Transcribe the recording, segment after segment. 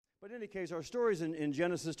But in any case, our story is in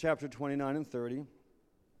Genesis chapter 29 and 30.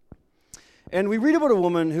 And we read about a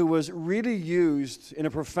woman who was really used in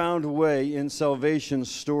a profound way in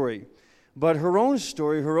salvation's story. But her own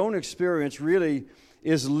story, her own experience really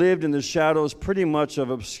is lived in the shadows pretty much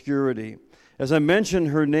of obscurity. As I mentioned,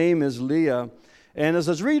 her name is Leah. And as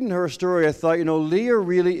I was reading her story, I thought, Leah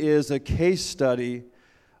really is a case study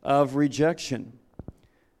of rejection.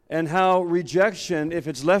 And how rejection, if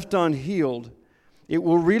it's left unhealed, it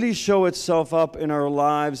will really show itself up in our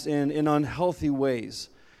lives in unhealthy ways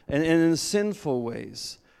and in sinful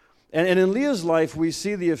ways. And in Leah's life, we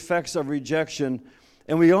see the effects of rejection,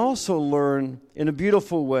 and we also learn in a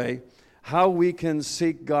beautiful way how we can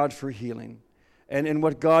seek God for healing and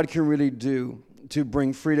what God can really do to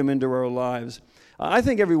bring freedom into our lives. I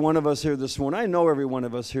think every one of us here this morning, I know every one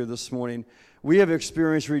of us here this morning, we have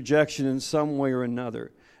experienced rejection in some way or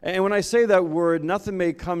another. And when I say that word, nothing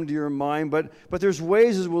may come to your mind, but there's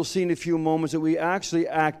ways, as we'll see in a few moments, that we actually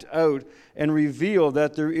act out and reveal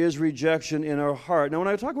that there is rejection in our heart. Now, when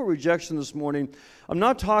I talk about rejection this morning, I'm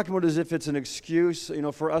not talking about as if it's an excuse,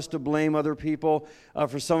 for us to blame other people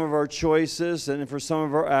for some of our choices and for some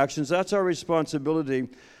of our actions. That's our responsibility.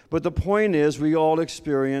 But the point is, we all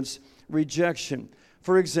experience rejection.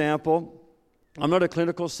 For example, I'm not a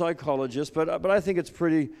clinical psychologist, but I think it's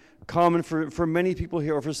pretty common for many people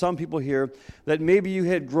here, or for some people here, that maybe you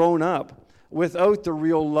had grown up without the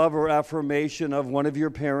real love or affirmation of one of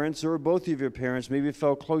your parents or both of your parents. Maybe you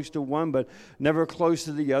felt close to one, but never close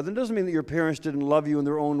to the other. It doesn't mean that your parents didn't love you in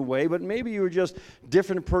their own way, but maybe you were just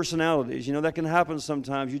different personalities. That can happen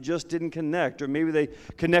sometimes. You just didn't connect, or maybe they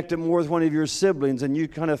connected more with one of your siblings, and you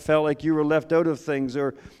kind of felt like you were left out of things,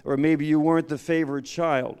 or maybe you weren't the favored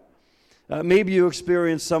child. Maybe you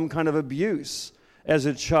experienced some kind of abuse as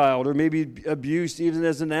a child, or maybe abuse even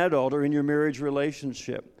as an adult or in your marriage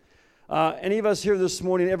relationship. Any of us here this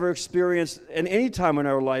morning ever experienced, at any time in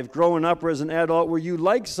our life, growing up or as an adult, where you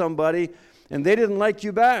liked somebody and they didn't like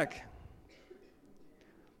you back?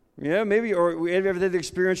 Yeah, maybe, or have you ever had the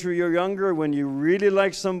experience when you were younger when you really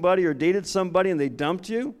liked somebody or dated somebody and they dumped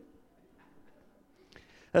you?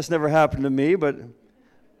 That's never happened to me, but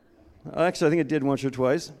actually I think it did once or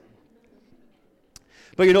twice.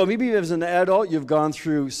 But maybe as an adult you've gone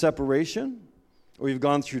through separation, or you've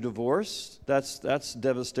gone through divorce. That's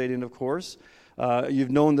devastating, of course.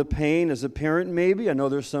 You've known the pain as a parent, maybe. I know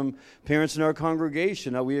there's some parents in our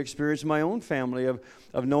congregation. We experienced my own family of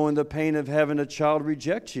knowing the pain of having a child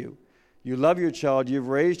reject you. You love your child, you've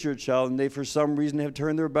raised your child, and they for some reason have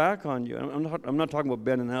turned their back on you. I'm not talking about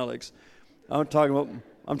Ben and Alex. I'm talking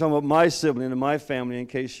about my sibling and my family. In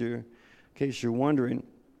case you're wondering.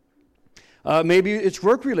 Maybe it's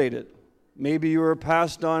work-related. Maybe you were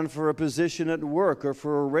passed on for a position at work or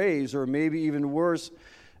for a raise, or maybe even worse,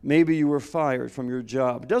 maybe you were fired from your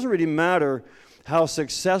job. It doesn't really matter how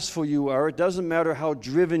successful you are. It doesn't matter how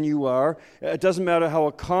driven you are. It doesn't matter how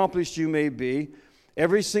accomplished you may be.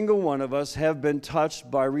 Every single one of us have been touched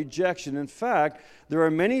by rejection. In fact, there are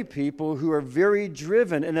many people who are very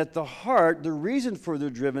driven, and at the heart, the reason for their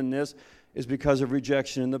drivenness is because of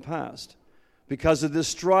rejection in the past. Because of this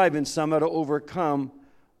striving somehow to overcome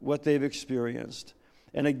what they've experienced.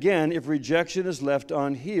 And again, if rejection is left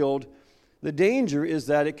unhealed, the danger is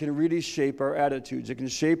that it can really shape our attitudes. It can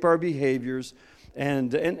shape our behaviors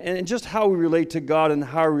and just how we relate to God and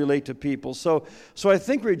how we relate to people. So I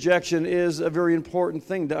think rejection is a very important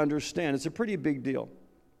thing to understand. It's a pretty big deal.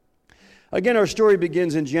 Again, our story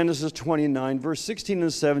begins in Genesis 29, verse 16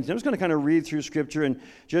 and 17. I'm just going to kind of read through Scripture and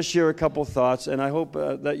just share a couple thoughts, and I hope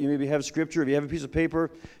that you maybe have Scripture. If you have a piece of paper,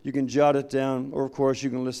 you can jot it down, or of course, you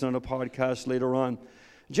can listen on a podcast later on.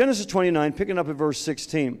 Genesis 29, picking up at verse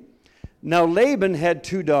 16. Now Laban had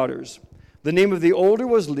 2 daughters. The name of the older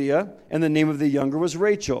was Leah, and the name of the younger was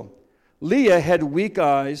Rachel. Leah had weak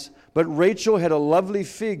eyes, but Rachel had a lovely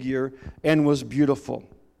figure and was beautiful.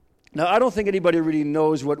 Now, I don't think anybody really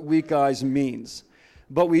knows what weak eyes means,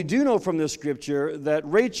 but we do know from the Scripture that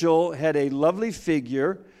Rachel had a lovely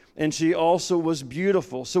figure, and she also was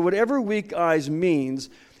beautiful. So whatever weak eyes means,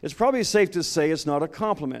 it's probably safe to say it's not a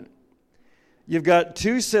compliment. You've got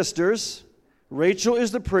 2 sisters. Rachel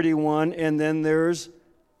is the pretty one, and then there's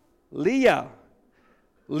Leah.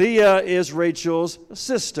 Leah is Rachel's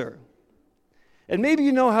sister. And maybe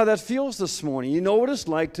you know how that feels this morning. You know what it's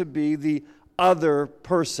like to be the other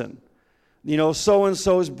person.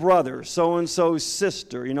 So-and-so's brother, so-and-so's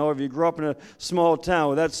sister. If you grew up in a small town,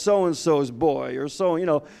 well, that's so-and-so's boy. Or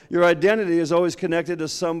your identity is always connected to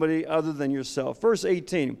somebody other than yourself. Verse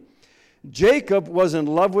 18. Jacob was in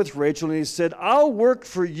love with Rachel, and he said, I'll work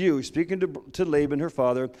for you, speaking to Laban, her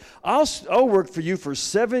father, I'll work for you for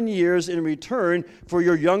 7 years in return for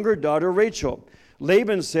your younger daughter Rachel.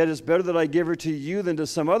 Laban said, it's better that I give her to you than to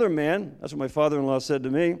some other man. That's what my father-in-law said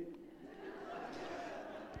to me.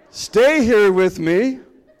 Stay here with me.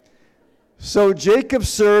 So Jacob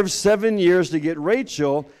served 7 years to get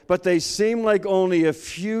Rachel, but they seemed like only a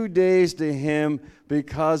few days to him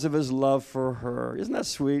because of his love for her. Isn't that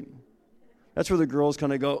sweet? That's where the girls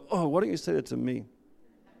kind of go, oh, why don't you say that to me?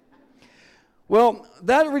 Well,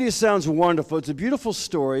 that really sounds wonderful. It's a beautiful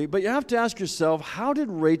story, but you have to ask yourself, how did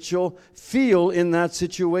Rachel feel in that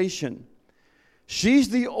situation? She's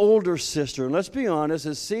the older sister, and let's be honest,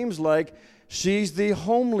 it seems like she's the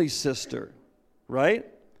homely sister, right?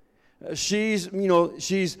 She's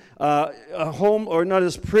a home, or not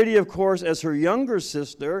as pretty, of course, as her younger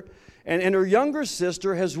sister, and her younger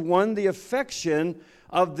sister has won the affection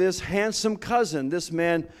of this handsome cousin, this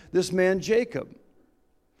man Jacob.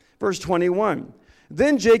 Verse 21,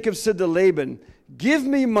 then Jacob said to Laban, give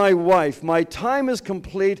me my wife, my time is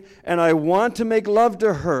complete, and I want to make love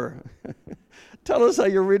to her. Tell us how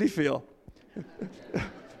you really feel.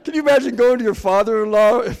 Can you imagine going to your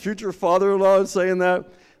father-in-law, future father-in-law, and saying that?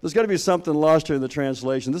 There's got to be something lost here in the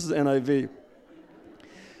translation. This is NIV.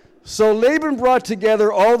 So Laban brought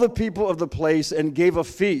together all the people of the place and gave a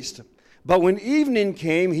feast. But when evening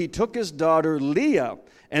came, he took his daughter Leah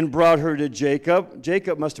and brought her to Jacob.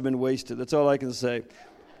 Jacob must have been wasted. That's all I can say.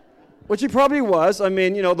 Which he probably was. I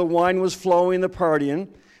mean, the wine was flowing, the partying.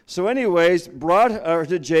 So anyways, brought her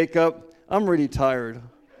to Jacob. I'm really tired.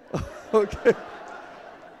 Okay.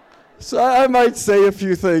 So I might say a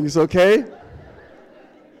few things, okay?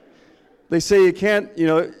 They say you can't,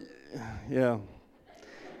 yeah.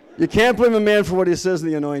 You can't blame a man for what he says in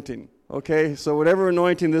the anointing. Okay, so whatever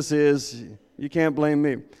anointing this is, you can't blame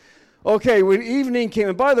me. Okay, when evening came,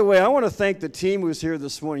 and by the way, I want to thank the team who's here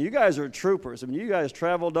this morning. You guys are troopers. I mean, you guys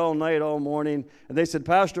traveled all night, all morning, and they said,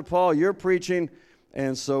 Pastor Paul, you're preaching,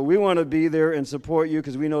 and so we want to be there and support you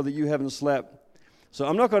because we know that you haven't slept. So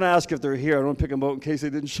I'm not going to ask if they're here. I don't want to pick them out in case they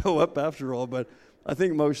didn't show up after all, but I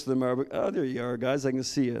think most of them are. But, oh, there you are, guys. I can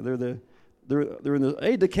see you. They're in the.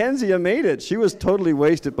 Hey, Dickensia made it. She was totally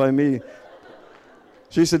wasted by me.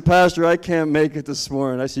 She said, Pastor, I can't make it this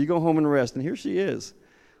morning. I said, you go home and rest. And here she is.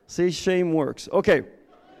 See, shame works. Okay.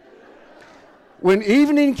 When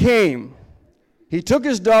evening came, he took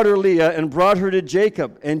his daughter Leah and brought her to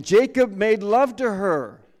Jacob. And Jacob made love to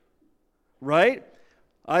her. Right?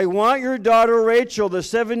 I want your daughter Rachel. The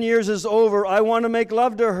 7 years is over. I want to make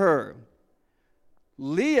love to her.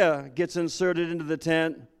 Leah gets inserted into the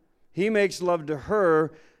tent. He makes love to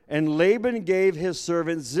her. And Laban gave his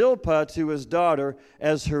servant Zilpah to his daughter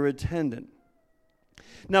as her attendant.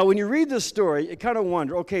 Now, when you read this story, you kind of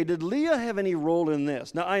wonder, okay, did Leah have any role in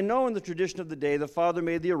this? Now, I know in the tradition of the day, the father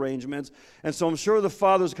made the arrangements, and so I'm sure the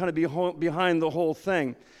father was kind of behind the whole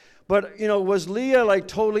thing. But, was Leah like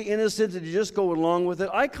totally innocent? Did he just go along with it?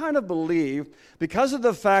 I kind of believe, because of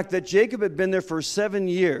the fact that Jacob had been there for 7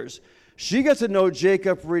 years, she got to know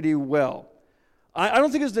Jacob really well. I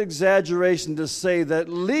don't think it's an exaggeration to say that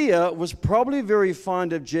Leah was probably very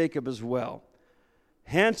fond of Jacob as well.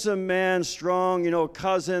 Handsome man, strong,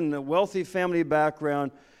 cousin, a wealthy family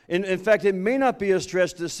background. In fact, it may not be a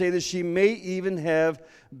stretch to say that she may even have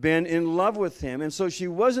been in love with him. And so she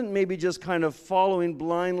wasn't maybe just kind of following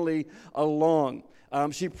blindly along.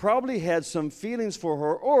 She probably had some feelings for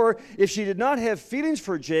her. Or if she did not have feelings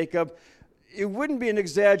for Jacob, it wouldn't be an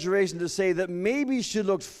exaggeration to say that maybe she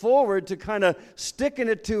looked forward to kind of sticking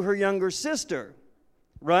it to her younger sister,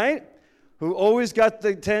 right? Who always got the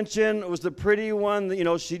attention, was the pretty one.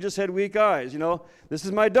 She just had weak eyes. This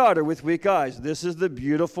is my daughter with weak eyes. This is the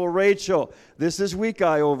beautiful Rachel. This is weak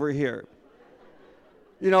eye over here.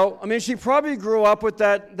 She probably grew up with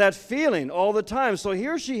that feeling all the time. So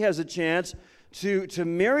here she has a chance to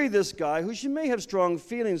marry this guy who she may have strong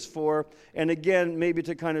feelings for, and again, maybe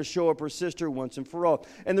to kind of show up her sister once and for all.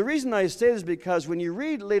 And the reason I say this is because when you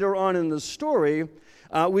read later on in the story,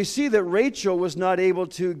 we see that Rachel was not able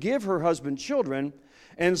to give her husband children,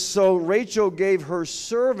 and so Rachel gave her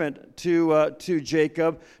servant to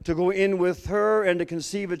Jacob to go in with her and to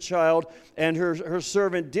conceive a child, and her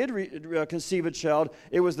servant did conceive a child.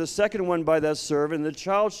 It was the second one by that servant. The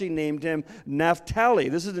child, she named him Naphtali.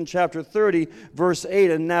 This is in chapter 30, verse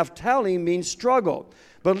 8, and Naphtali means struggle.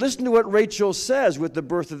 But listen to what Rachel says with the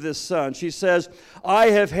birth of this son. She says, I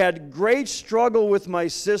have had great struggle with my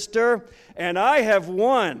sister, and I have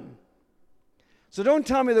won. So don't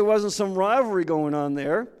tell me there wasn't some rivalry going on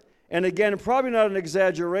there. And again, probably not an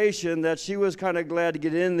exaggeration that she was kind of glad to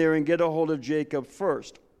get in there and get a hold of Jacob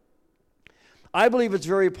first. I believe it's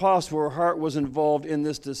very possible her heart was involved in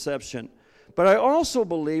this deception. But I also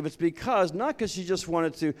believe it's because, not because she just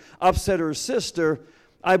wanted to upset her sister,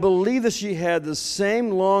 I believe that she had the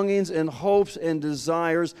same longings and hopes and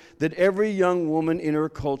desires that every young woman in her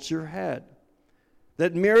culture had.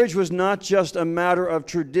 That marriage was not just a matter of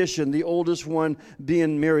tradition, the oldest one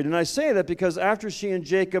being married. And I say that because after she and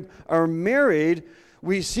Jacob are married,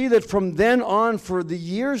 we see that from then on, for the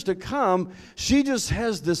years to come, she just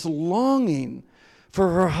has this longing for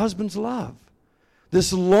her husband's love,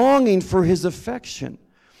 this longing for his affection.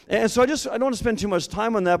 And so I don't want to spend too much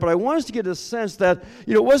time on that, but I want us to get a sense that,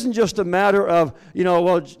 it wasn't just a matter of,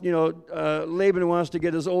 Laban wants to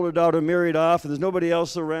get his older daughter married off, and there's nobody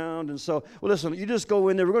else around, and so, listen, you just go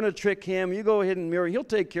in there, we're going to trick him, you go ahead and marry, he'll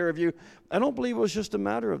take care of you. I don't believe it was just a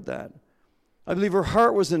matter of that. I believe her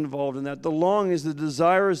heart was involved in that, the longings, the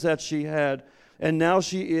desires that she had. And now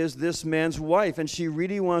she is this man's wife, and she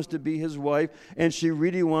really wants to be his wife, and she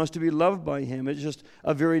really wants to be loved by him. It's just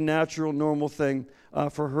a very natural, normal thing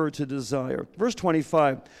for her to desire. Verse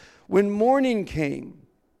 25, when morning came,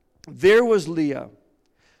 there was Leah.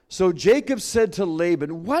 So Jacob said to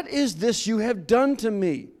Laban, "What is this you have done to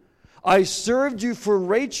me? I served you for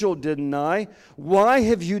Rachel, didn't I? Why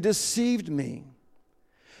have you deceived me?"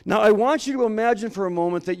 Now I want you to imagine for a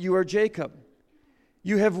moment that you are Jacob.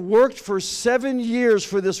 You have worked for 7 years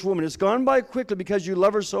for this woman. It's gone by quickly because you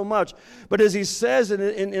love her so much. But as he says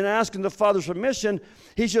in asking the Father's permission,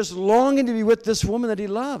 he's just longing to be with this woman that he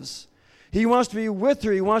loves. He wants to be with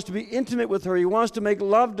her. He wants to be intimate with her. He wants to make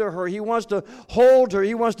love to her. He wants to hold her.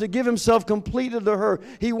 He wants to give himself completely to her.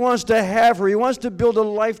 He wants to have her. He wants to build a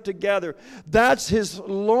life together. That's his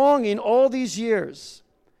longing all these years.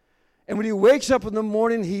 And when he wakes up in the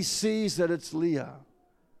morning, he sees that it's Leah.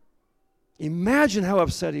 Imagine how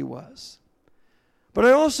upset he was. But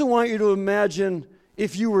I also want you to imagine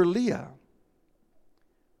if you were Leah.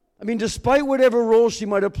 I mean, despite whatever role she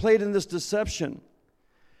might have played in this deception,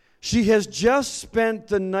 she has just spent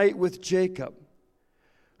the night with Jacob,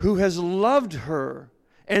 who has loved her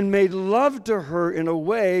and made love to her in a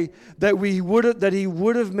way that he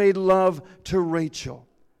would have made love to Rachel.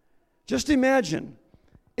 Just imagine.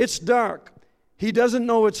 It's dark. He doesn't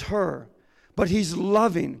know it's her. But he's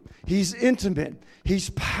loving, he's intimate, he's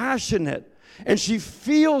passionate. And she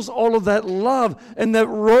feels all of that love and that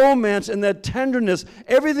romance and that tenderness,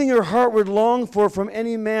 everything her heart would long for from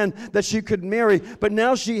any man that she could marry. But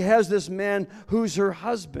now she has this man who's her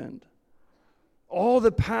husband. All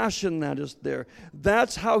the passion that is there.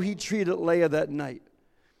 That's how he treated Leah that night.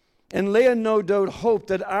 And Leah no doubt hoped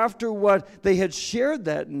that after what they had shared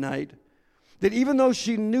that night, that even though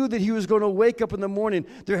she knew that he was going to wake up in the morning,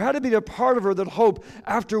 there had to be a part of her that hoped,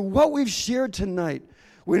 after what we've shared tonight,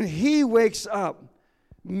 when he wakes up,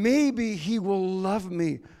 maybe he will love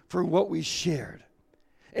me for what we shared.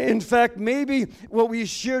 In fact, maybe what we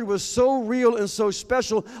shared was so real and so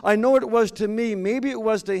special, I know it was to me, maybe it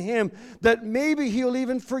was to him, that maybe he'll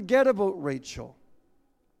even forget about Rachel.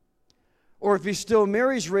 Or if he still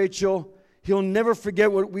marries Rachel, he'll never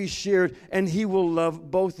forget what we shared, and he will love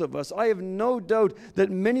both of us. I have no doubt that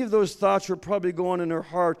many of those thoughts were probably going on in her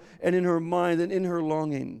heart and in her mind and in her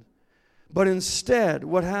longing. But instead,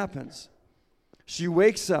 what happens? She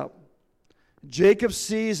wakes up. Jacob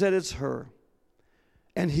sees that it's her,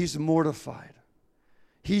 and he's mortified.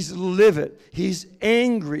 He's livid. He's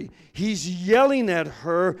angry. He's yelling at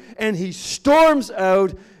her, and he storms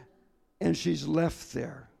out, and she's left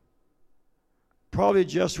there. Probably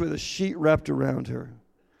just with a sheet wrapped around her.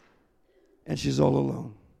 And she's all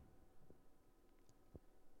alone.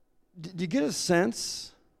 Do you get a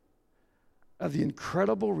sense of the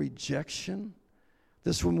incredible rejection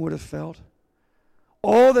this woman would have felt?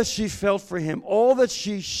 All that she felt for him, all that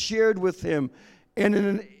she shared with him, and in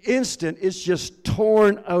an instant, it's just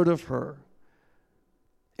torn out of her.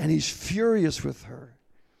 And he's furious with her.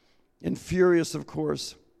 And furious, of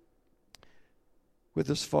course, with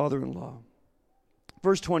his father-in-law.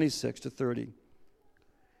 Verse 26 to 30.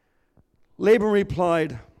 Laban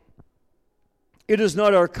replied, "It is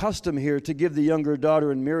not our custom here to give the younger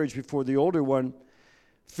daughter in marriage before the older one.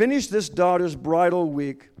 Finish this daughter's bridal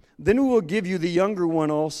week, then we will give you the younger one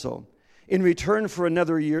also, in return for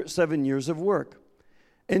another 7 years of work."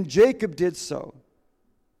 And Jacob did so.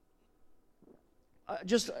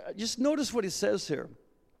 Just notice what he says here.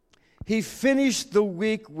 He finished the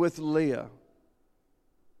week with Leah.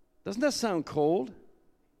 Doesn't that sound cold?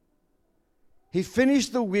 He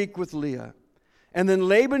finished the week with Leah. And then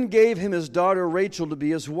Laban gave him his daughter Rachel to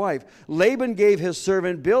be his wife. Laban gave his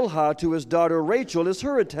servant Bilhah to his daughter Rachel as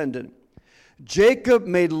her attendant. Jacob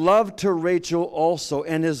made love to Rachel also,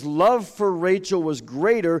 and his love for Rachel was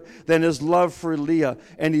greater than his love for Leah,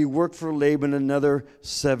 and he worked for Laban another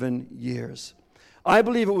 7 years. I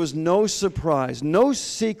believe it was no surprise, no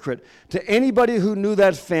secret to anybody who knew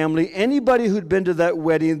that family, anybody who'd been to that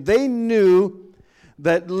wedding. They knew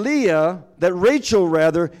that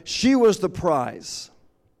Rachel, she was the prize.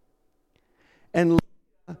 And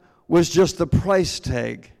Leah was just the price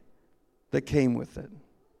tag that came with it.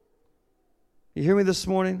 You hear me this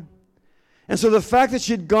morning? And so the fact that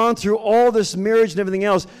she'd gone through all this marriage and everything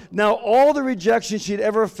else, now all the rejection she'd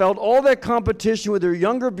ever felt, all that competition with her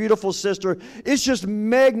younger beautiful sister, it's just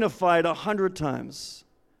magnified 100 times.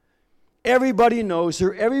 Everybody knows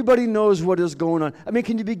her. Everybody knows what is going on. I mean,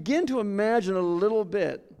 can you begin to imagine a little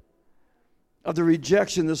bit of the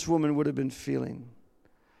rejection this woman would have been feeling?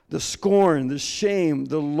 The scorn, the shame,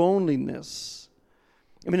 the loneliness.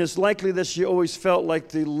 I mean, it's likely that she always felt like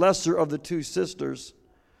the lesser of the two sisters.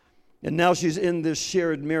 And now she's in this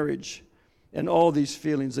shared marriage. And all these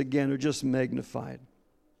feelings, again, are just magnified.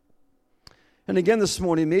 And again this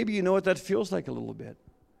morning, maybe you know what that feels like a little bit.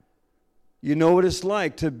 You know what it's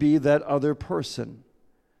like to be that other person.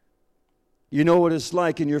 You know what it's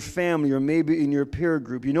like in your family or maybe in your peer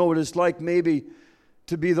group. You know what it's like maybe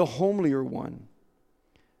to be the homelier one.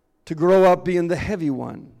 To grow up being the heavy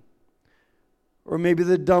one. Or maybe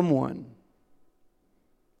the dumb one.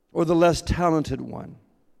 Or the less talented one.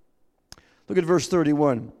 Look at verse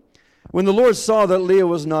 31. When the Lord saw that Leah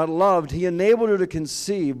was not loved, he enabled her to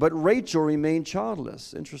conceive, but Rachel remained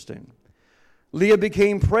childless. Interesting. Leah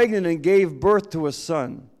became pregnant and gave birth to a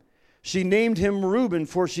son. She named him Reuben,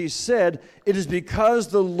 for she said, "It is because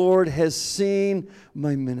the Lord has seen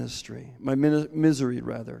my misery.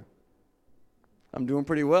 I'm doing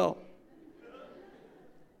pretty well.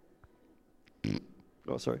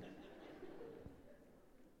 Oh, sorry.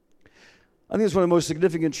 I think it's one of the most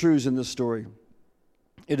significant truths in this story.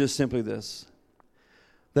 It is simply this,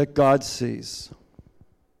 that God sees.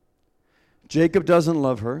 Jacob doesn't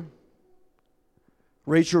love her.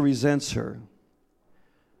 Rachel resents her.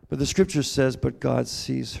 But the scripture says, but God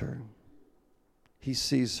sees her. He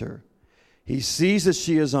sees her. He sees that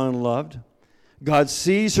she is unloved. God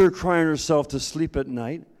sees her crying herself to sleep at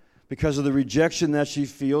night because of the rejection that she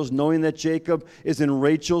feels, knowing that Jacob is in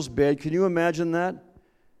Rachel's bed. Can you imagine that?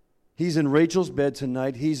 He's in Rachel's bed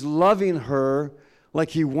tonight. He's loving her like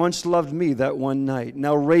he once loved me that one night.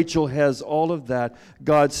 Now Rachel has all of that.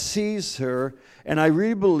 God sees her, and I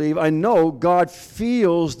really believe, I know God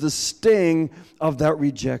feels the sting of that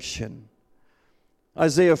rejection.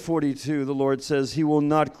 Isaiah 42, the Lord says, He will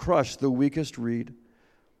not crush the weakest reed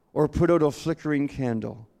or put out a flickering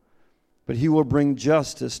candle, but He will bring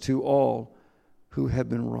justice to all who have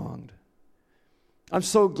been wronged. I'm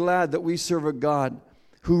so glad that we serve a God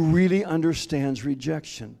who really understands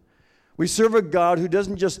rejection. We serve a God who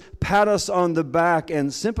doesn't just pat us on the back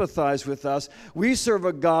and sympathize with us. We serve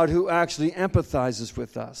a God who actually empathizes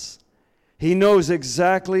with us. He knows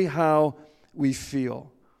exactly how we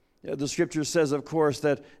feel. The scripture says, of course,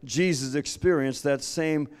 that Jesus experienced that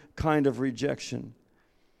same kind of rejection.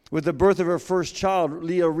 With the birth of her first child,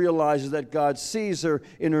 Leah realizes that God sees her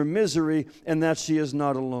in her misery and that she is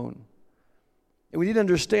not alone. And we need to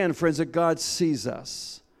understand, friends, that God sees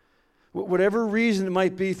us. Whatever reason it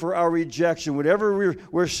might be for our rejection, whatever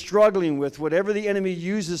we're struggling with, whatever the enemy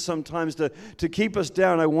uses sometimes to keep us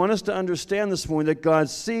down, I want us to understand this morning that God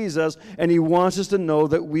sees us and He wants us to know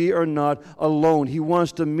that we are not alone. He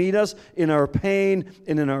wants to meet us in our pain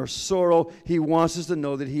and in our sorrow. He wants us to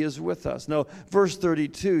know that He is with us. Now, verse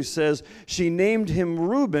 32 says, she named him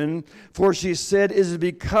Reuben, for she said, it is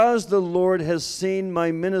because the Lord has seen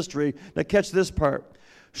my ministry. Now, catch this part.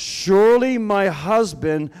 Surely my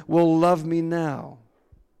husband will love me now.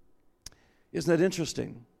 Isn't that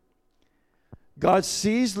interesting? God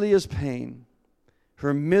sees Leah's pain,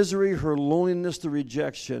 her misery, her loneliness, the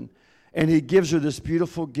rejection, and He gives her this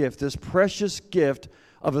beautiful gift, this precious gift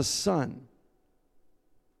of a son.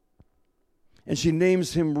 And she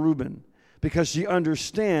names him Reuben because she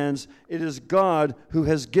understands it is God who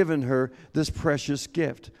has given her this precious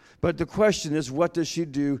gift. But the question is, what does she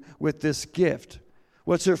do with this gift?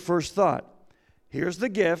 What's her first thought? Here's the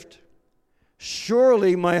gift.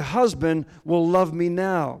 Surely my husband will love me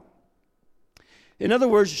now. In other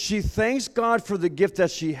words, she thanks God for the gift that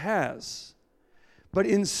she has. But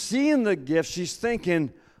in seeing the gift, she's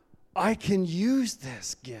thinking, I can use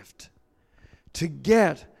this gift to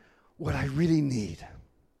get what I really need.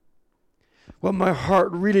 What my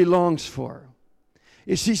heart really longs for.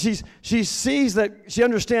 She sees that, she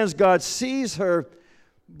understands God sees her,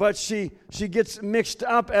 but she gets mixed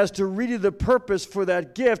up as to really the purpose for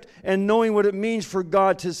that gift and knowing what it means for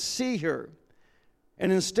God to see her.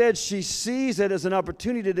 And instead, she sees it as an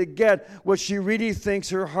opportunity to get what she really thinks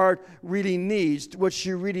her heart really needs, what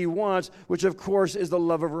she really wants, which, of course, is the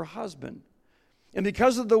love of her husband. And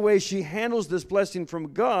because of the way she handles this blessing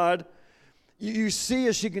from God, you see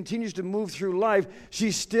as she continues to move through life,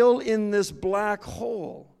 she's still in this black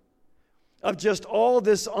hole of just all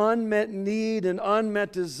this unmet need and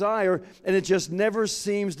unmet desire, and it just never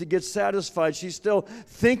seems to get satisfied. She's still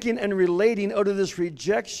thinking and relating out of this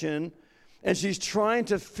rejection, and she's trying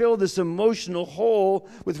to fill this emotional hole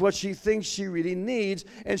with what she thinks she really needs,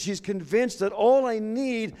 and she's convinced that all I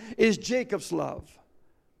need is Jacob's love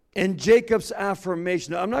and Jacob's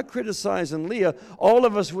affirmation. Now, I'm not criticizing Leah. All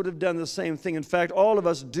of us would have done the same thing. In fact, all of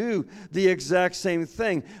us do the exact same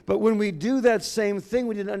thing. But when we do that same thing,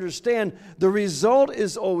 we need to understand the result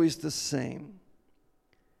is always the same.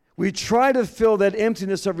 We try to fill that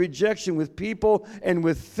emptiness of rejection with people and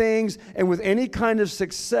with things and with any kind of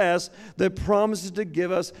success that promises to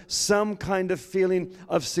give us some kind of feeling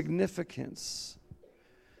of significance.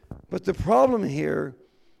 But the problem here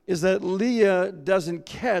is that Leah doesn't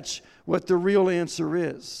catch what the real answer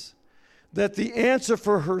is. That the answer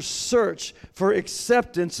for her search for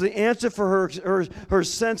acceptance, the answer for her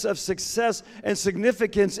sense of success and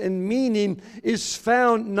significance and meaning is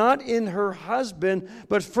found not in her husband,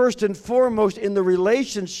 but first and foremost in the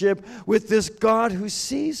relationship with this God who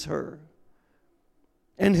sees her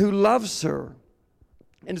and who loves her.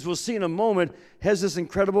 And as we'll see in a moment, has this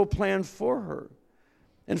incredible plan for her.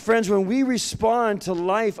 And friends, when we respond to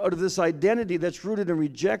life out of this identity that's rooted in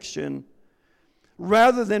rejection,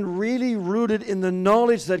 rather than really rooted in the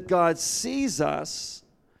knowledge that God sees us,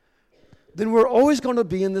 then we're always going to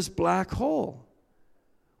be in this black hole.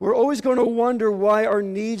 We're always going to wonder why our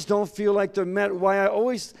needs don't feel like they're met, why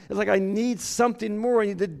it's like I need something more, I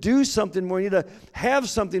need to do something more, I need to have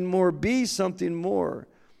something more, be something more.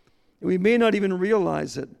 And we may not even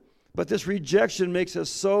realize it, but this rejection makes us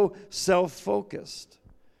so self-focused.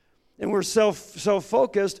 And we're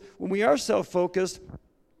self-focused. When we are self-focused,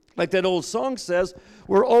 like that old song says,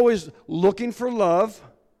 we're always looking for love.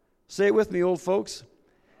 Say it with me, old folks.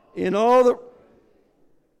 In all the...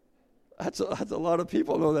 That's a lot of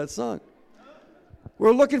people know that song.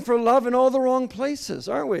 We're looking for love in all the wrong places,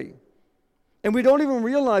 aren't we? And we don't even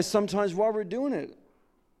realize sometimes why we're doing it.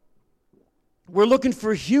 We're looking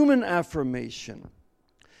for human affirmation.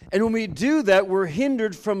 And when we do that, we're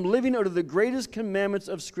hindered from living out of the greatest commandments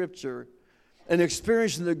of Scripture and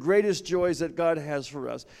experiencing the greatest joys that God has for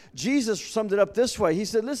us. Jesus summed it up this way. He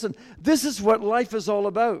said, listen, this is what life is all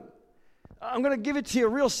about. I'm going to give it to you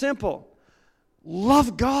real simple.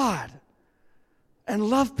 Love God and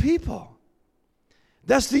love people.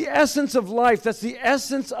 That's the essence of life. That's the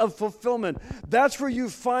essence of fulfillment. That's where you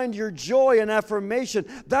find your joy and affirmation.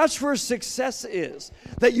 That's where success is.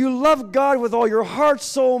 That you love God with all your heart,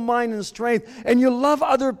 soul, mind, and strength, and you love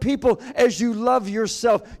other people as you love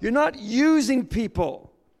yourself. You're not using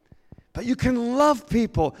people, but you can love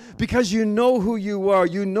people because you know who you are.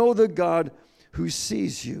 You know the God who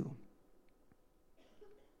sees you.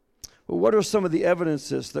 Well, what are some of the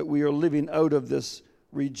evidences that we are living out of this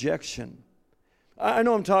rejection? I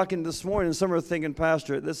know I'm talking this morning, and some are thinking,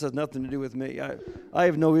 Pastor, this has nothing to do with me. I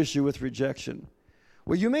have no issue with rejection.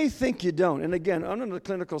 Well, you may think you don't. And again, I'm not a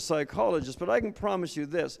clinical psychologist, but I can promise you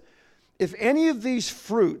this. If any of these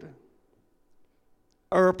fruit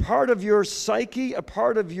are a part of your psyche, a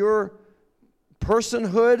part of your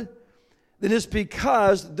personhood, then it's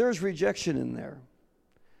because there's rejection in there.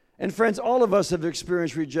 And friends, all of us have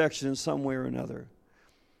experienced rejection in some way or another.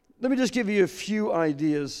 Let me just give you a few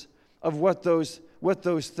ideas of what those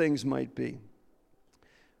things might be.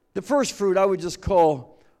 The first fruit I would just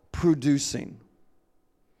call producing.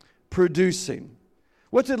 Producing.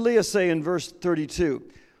 What did Leah say in verse 32?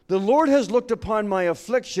 The Lord has looked upon my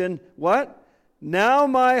affliction. What? Now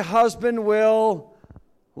my husband will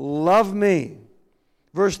love me.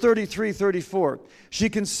 Verse 33, 34. She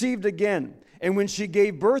conceived again. And when she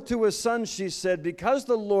gave birth to a son, she said, because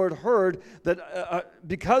the Lord heard that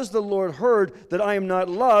I am not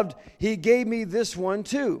loved, he gave me this one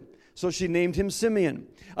too. So she named him Simeon.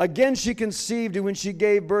 Again she conceived, and when she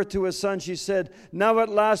gave birth to a son, she said, now at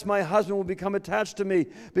last my husband will become attached to me,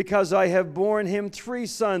 because I have borne him 3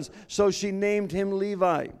 sons. So she named him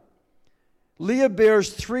Levi. Leah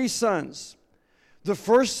bears 3 sons. The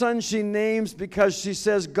first son she names because she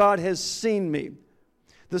says, God has seen me.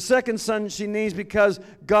 The second son she names because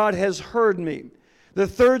God has heard me. The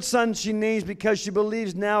third son she names because she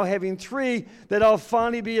believes now, having 3, that I'll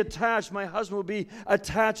finally be attached. My husband will be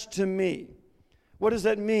attached to me. What does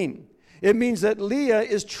that mean? It means that Leah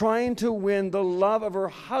is trying to win the love of her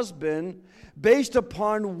husband based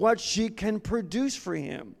upon what she can produce for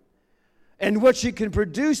him. And what she can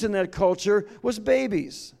produce in that culture was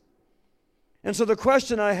babies. And so the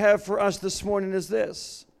question I have for us this morning is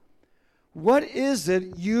this. What is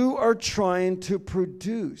it you are trying to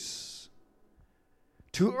produce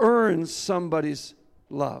to earn somebody's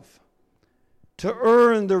love, to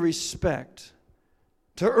earn the respect,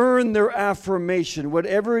 to earn their affirmation,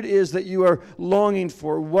 whatever it is that you are longing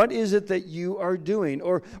for? What is it that you are doing?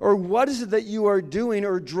 Or what is it that you are doing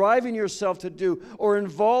or driving yourself to do or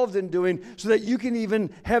involved in doing so that you can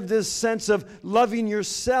even have this sense of loving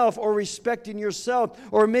yourself or respecting yourself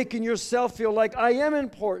or making yourself feel like I am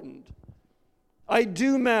important. I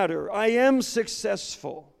do matter. I am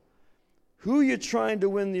successful. Who are you trying to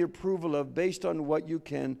win the approval of based on what you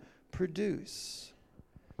can produce?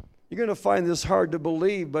 You're going to find this hard to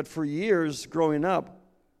believe, but for years growing up,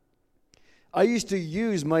 I used to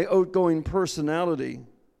use my outgoing personality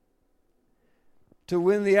to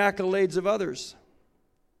win the accolades of others.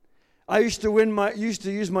 I used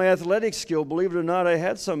to use my athletic skill. Believe it or not, I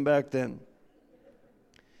had some back then.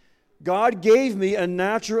 God gave me a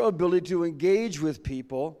natural ability to engage with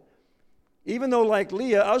people, even though, like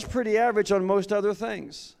Leah, I was pretty average on most other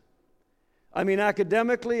things. I mean,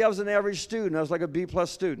 academically, I was an average student. I was like a B-plus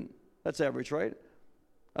student. That's average, right?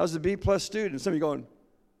 I was a B-plus student. Some of you going,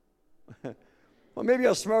 well, maybe I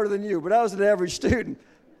was smarter than you, but I was an average student.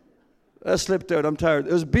 That slipped out. I'm tired.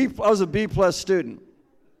 I was a B-plus student.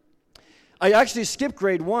 I actually skipped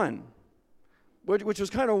grade 1, which was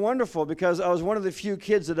kind of wonderful because I was one of the few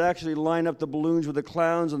kids that actually lined up the balloons with the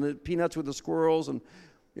clowns and the peanuts with the squirrels. And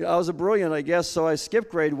I was a brilliant, I guess, so I skipped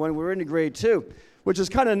grade 1. We were into grade 2, which is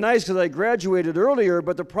kind of nice because I graduated earlier,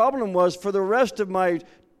 but the problem was for the rest of my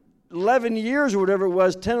 11 years or whatever it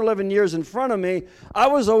was, 10, 11 years in front of me, I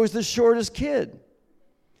was always the shortest kid.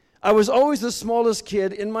 I was always the smallest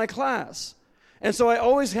kid in my class. And so I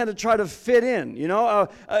always had to try to fit in,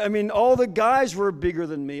 I mean, all the guys were bigger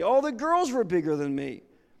than me. All the girls were bigger than me.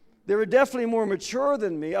 They were definitely more mature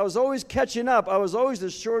than me. I was always catching up. I was always the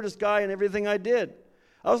shortest guy in everything I did.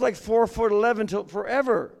 I was like 4'11" till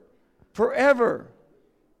forever. Forever.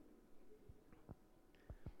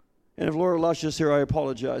 And if Laura Lush is here, I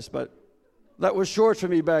apologize, but that was short for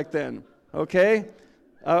me back then, okay?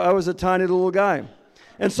 I was a tiny little guy.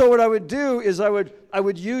 And so what I would do is I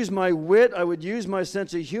would use my wit, I would use my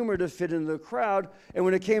sense of humor to fit into the crowd, and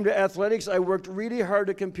when it came to athletics, I worked really hard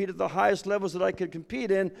to compete at the highest levels that I could compete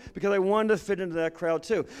in because I wanted to fit into that crowd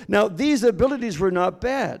too. Now, these abilities were not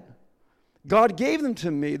bad. God gave them to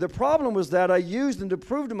me. The problem was that I used them to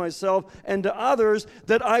prove to myself and to others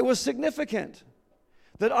that I was significant,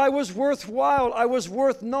 that I was worthwhile, I was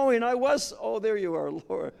worth knowing, oh, there you are,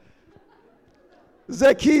 Lord.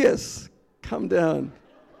 Zacchaeus, come down.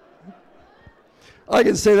 I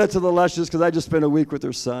can say that to the Lushes because I just spent a week with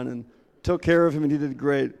their son and took care of him and he did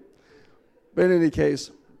great. But in any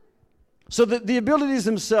case, so the abilities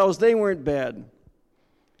themselves, they weren't bad.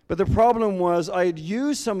 But the problem was I had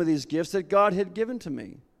used some of these gifts that God had given to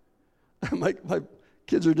me. My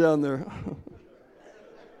kids are down there.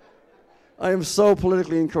 I am so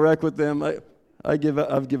politically incorrect with them. I've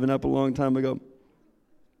given up a long time ago.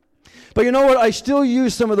 But you know what? I still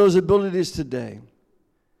use some of those abilities today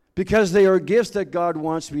because they are gifts that God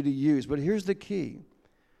wants me to use. But here's the key.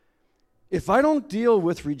 If I don't deal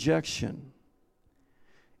with rejection,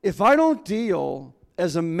 if I don't deal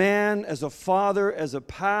as a man, as a father, as a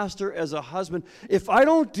pastor, as a husband, if I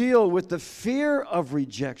don't deal with the fear of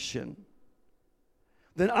rejection,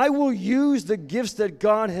 then I will use the gifts that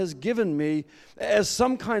God has given me as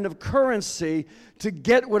some kind of currency to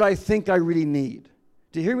get what I think I really need.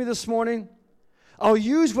 Do you hear me this morning? I'll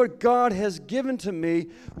use what God has given to me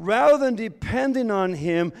rather than depending on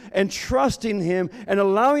Him and trusting Him and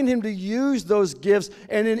allowing Him to use those gifts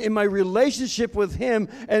and in my relationship with Him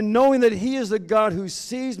and knowing that He is the God who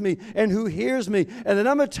sees me and who hears me and that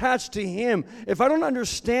I'm attached to Him. If I don't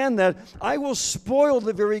understand that, I will spoil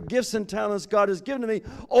the very gifts and talents God has given to me,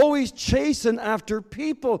 always chasing after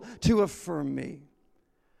people to affirm me.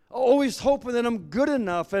 Always hoping that I'm good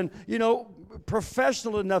enough and,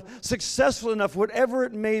 professional enough, successful enough, whatever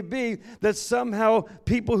it may be, that somehow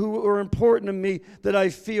people who are important to me, that I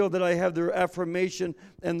feel that I have their affirmation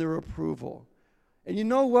and their approval. And you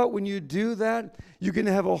know what? When you do that, you can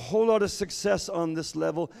have a whole lot of success on this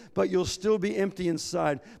level, but you'll still be empty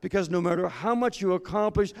inside because no matter how much you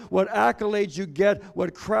accomplish, what accolades you get,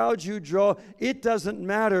 what crowds you draw, it doesn't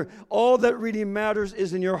matter. All that really matters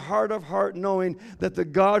is in your heart of heart knowing that the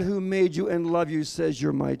God who made you and loved you says,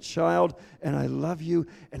 "You're my child, and I love you,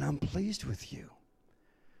 and I'm pleased with you."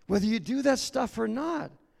 whether you do that stuff or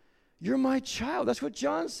not. You're my child. That's what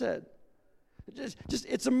John said.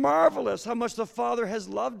 It's marvelous how much the Father has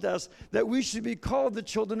loved us that we should be called the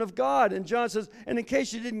children of God. And John says, and in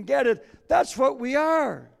case you didn't get it, that's what we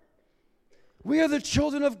are. We are the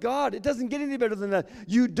children of God. It doesn't get any better than that.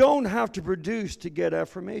 You don't have to produce to get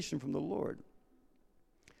affirmation from the Lord.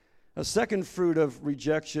 A second fruit of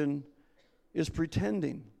rejection is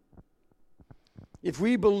pretending. If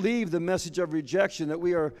we believe the message of rejection, that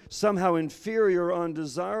we are somehow inferior or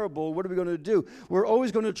undesirable, what are we going to do? We're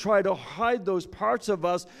always going to try to hide those parts of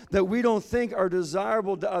us that we don't think are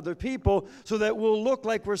desirable to other people so that we'll look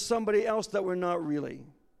like we're somebody else that we're not really.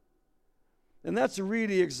 And that's a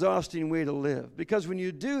really exhausting way to live, because when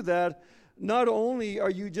you do that, not only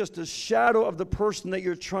are you just a shadow of the person that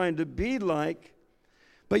you're trying to be like,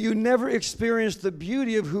 but you never experience the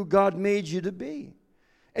beauty of who God made you to be.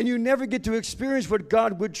 And you never get to experience what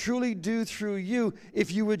God would truly do through you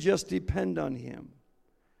if you would just depend on Him.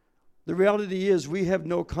 The reality is we have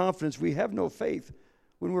no confidence, we have no faith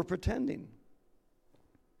when we're pretending.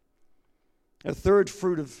 A third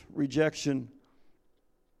fruit of rejection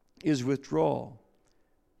is withdrawal.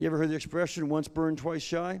 You ever heard the expression, once burned, twice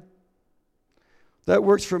shy? That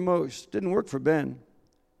works for most. Didn't work for Ben.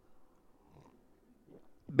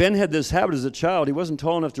 Ben had this habit as a child. He wasn't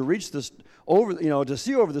tall enough to reach this to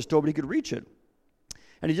see over the stove, but he could reach it.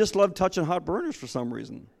 And he just loved touching hot burners for some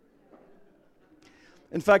reason.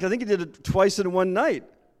 In fact, I think he did it twice in one night.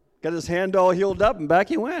 Got his hand all healed up, and back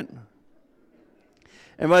he went.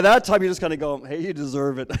 And by that time, you just kind of go, hey, you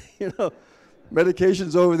deserve it.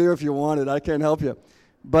 Medication's over there if you want it. I can't help you.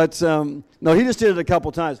 But, no, he just did it a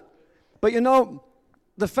couple times. But,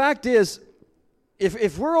 the fact is,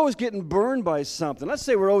 if we're always getting burned by something, let's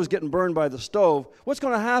say we're always getting burned by the stove, what's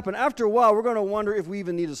going to happen? After a while, we're going to wonder if we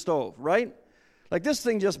even need a stove, right? Like, this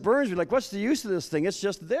thing just burns me. Like, what's the use of this thing? It's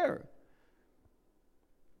just there.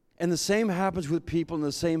 And the same happens with people, and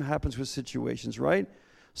the same happens with situations, right?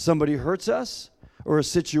 Somebody hurts us, or a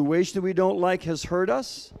situation that we don't like has hurt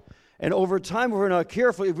us. And over time, if we're not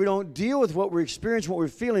careful, if we don't deal with what we're experiencing, what we're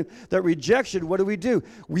feeling, that rejection, what do?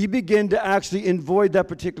 We begin to actually avoid that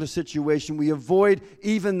particular situation. We avoid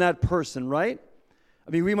even that person, right? I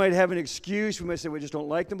mean, we might have an excuse. We might say we just don't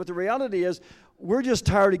like them. But the reality is we're just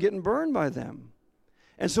tired of getting burned by them.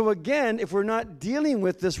 And so again, if we're not dealing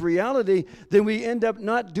with this reality, then we end up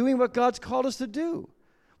not doing what God's called us to do.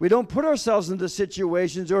 We don't put ourselves into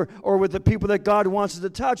situations or with the people that God wants us to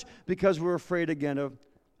touch because we're afraid, again,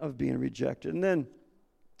 of being rejected. And then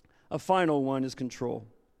a final one is control.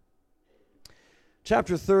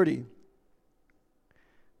 Chapter 30,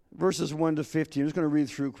 verses 1 to 15. I'm just going to read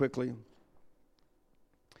through quickly.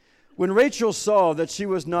 When Rachel saw that she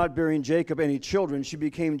was not bearing Jacob any children, she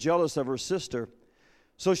became jealous of her sister.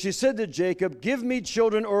 So she said to Jacob, "Give me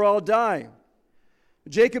children or I'll die."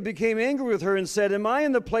 Jacob became angry with her and said, "Am I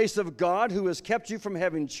in the place of God who has kept you from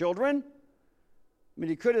having children?" I mean,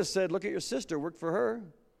 he could have said, "Look at your sister, work for her.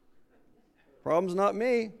 Problem's not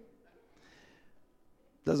me."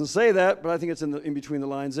 Doesn't say that, but I think it's in between the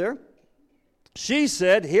lines there. She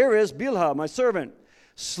said, "Here is Bilhah, my servant.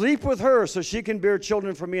 Sleep with her so she can bear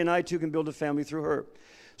children for me, and I too can build a family through her."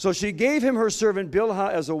 So she gave him her servant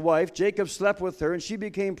Bilhah as a wife. Jacob slept with her, and she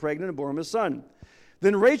became pregnant and bore him a son.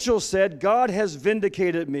 Then Rachel said, "God has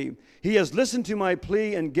vindicated me. He has listened to my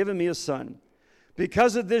plea and given me a son."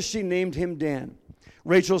 Because of this, she named him Dan.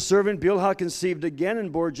 Rachel's servant Bilhah conceived again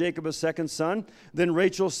and bore Jacob a second son. Then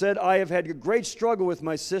Rachel said, "I have had a great struggle with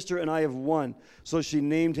my sister, and I have won." So she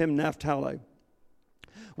named him Naphtali.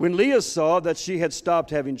 When Leah saw that she had stopped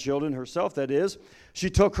having children, herself that is, she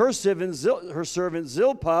took her servant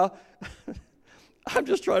Zilpah. I'm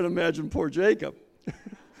just trying to imagine poor Jacob.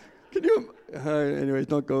 Can you? Anyways,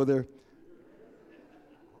 don't go there.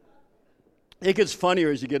 It gets funnier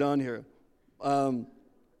as you get on here.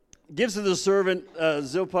 Gives to the servant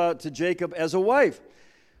Zilpah to Jacob as a wife.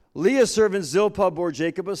 Leah's servant Zilpah bore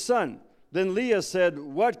Jacob a son. Then Leah said,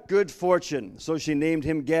 "What good fortune." So she named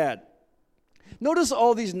him Gad. Notice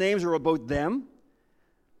all these names are about them.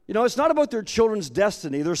 It's not about their children's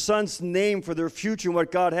destiny, their son's name for their future and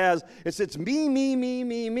what God has. It's me, me, me,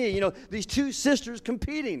 me, me. These two sisters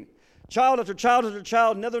competing. Child after child after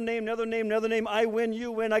child, another name, another name, another name. I win,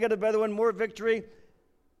 you win. I got a better one, more victory.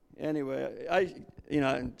 Anyway,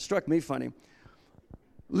 it struck me funny.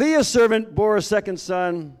 Leah's servant bore a second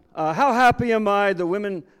son. How happy am I? The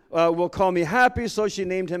women will call me happy, so she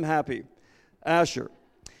named him Happy. Asher.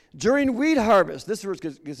 During wheat harvest, this verse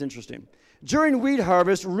gets interesting. During wheat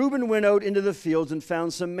harvest, Reuben went out into the fields and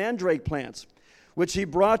found some mandrake plants, which he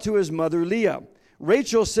brought to his mother Leah.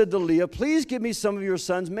 Rachel said to Leah, "Please give me some of your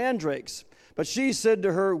son's mandrakes." But she said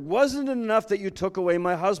to her, wasn't it enough that you took away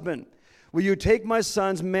my husband? Will you take my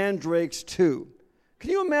son's mandrakes too? Can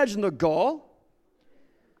you imagine the gall?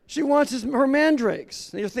 She wants her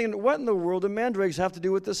mandrakes. And you're thinking, what in the world do mandrakes have to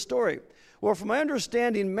do with this story? Well, from my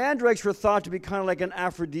understanding, mandrakes were thought to be kind of like an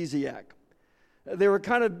aphrodisiac. They were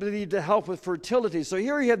kind of believed to help with fertility. So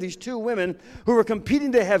here you have these two women who were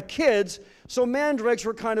competing to have kids, so mandrakes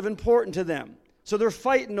were kind of important to them. So they're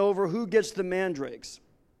fighting over who gets the mandrakes.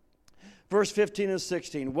 Verse 15 and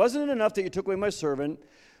 16. Wasn't it enough that you took away my servant?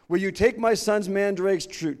 Will you take my son's mandrakes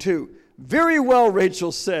too? Very well,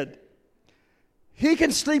 Rachel said. He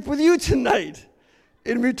can sleep with you tonight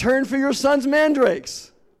in return for your son's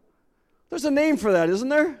mandrakes. There's a name for that, isn't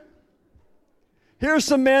there? Here's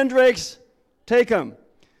some mandrakes. Take them.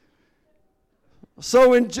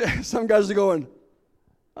 So when some guys are going,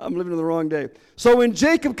 I'm living in the wrong day. So when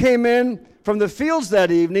Jacob came in from the fields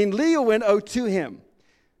that evening, Leah went out to him.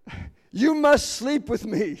 You must sleep with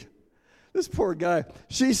me. This poor guy.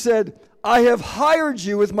 She said, I have hired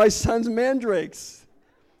you with my son's mandrakes.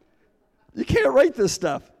 You can't write this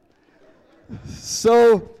stuff.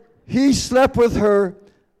 So he slept with her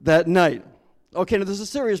that night. Okay, now there's a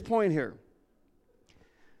serious point here.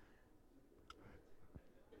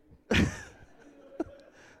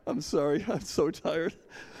 I'm sorry, I'm so tired.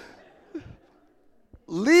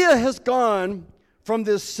 Leah has gone from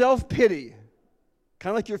this self-pity,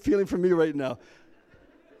 kind of like you're feeling from me right now.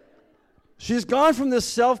 She's gone from this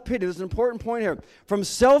self-pity, there's an important point here, from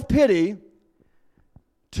self-pity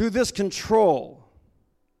to this control.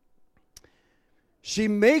 She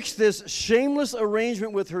makes this shameless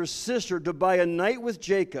arrangement with her sister to buy a night with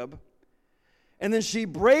Jacob, and then she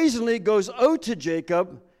brazenly goes out to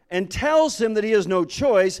Jacob and tells him that he has no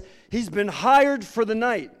choice. He's been hired for the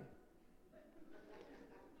night.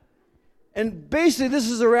 And basically, this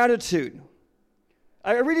is her attitude.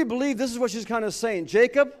 I really believe this is what she's kind of saying.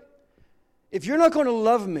 Jacob, if you're not going to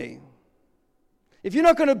love me, if you're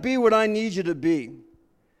not going to be what I need you to be,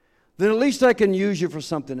 then at least I can use you for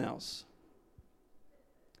something else.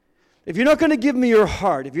 If you're not going to give me your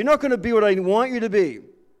heart, if you're not going to be what I want you to be,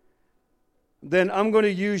 then I'm going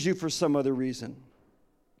to use you for some other reason.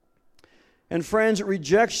 And friends,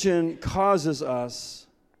 rejection causes us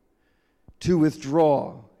to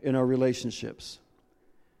withdraw in our relationships,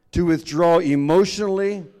 to withdraw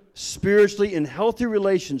emotionally, spiritually, in healthy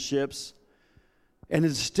relationships, and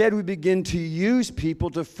instead we begin to use people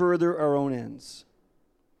to further our own ends.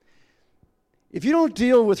 If you don't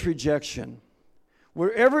deal with rejection,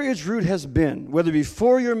 wherever its root has been, whether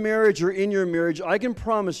before your marriage or in your marriage, I can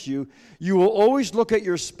promise you, you will always look at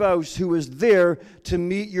your spouse who is there to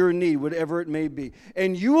meet your need, whatever it may be.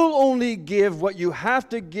 And you will only give what you have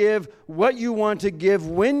to give, what you want to give,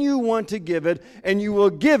 when you want to give it, and you will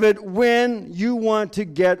give it when you want to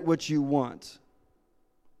get what you want.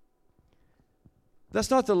 That's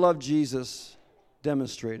not the love Jesus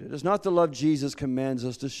demonstrated. It's not the love Jesus commands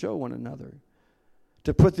us to show one another.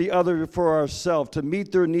 To put the other before ourselves, to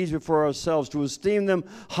meet their needs before ourselves, to esteem them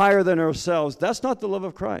higher than ourselves. That's not the love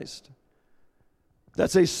of Christ.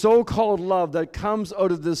 That's a so-called love that comes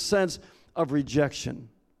out of this sense of rejection.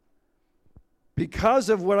 Because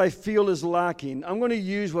of what I feel is lacking, I'm going to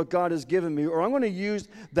use what God has given me, or I'm going to use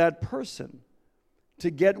that person to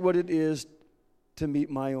get what it is to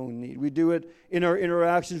meet my own need. We do it in our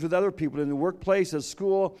interactions with other people, in the workplace, at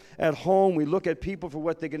school, at home. We look at people for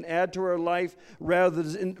what they can add to our life rather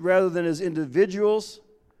than as individuals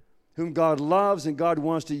whom God loves and God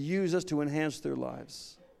wants to use us to enhance their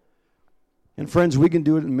lives. And friends, we can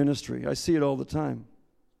do it in ministry. I see it all the time.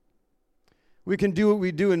 We can do what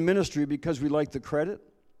we do in ministry because we like the credit.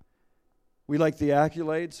 We like the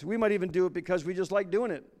accolades. We might even do it because we just like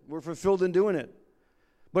doing it. We're fulfilled in doing it.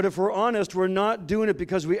 But if we're honest, we're not doing it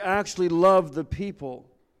because we actually love the people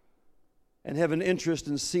and have an interest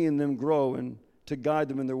in seeing them grow and to guide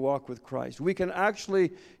them in their walk with Christ. We can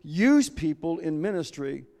actually use people in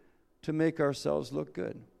ministry to make ourselves look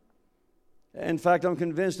good. In fact, I'm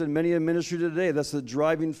convinced that many in ministry today, that's the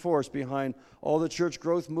driving force behind all the church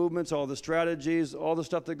growth movements, all the strategies, all the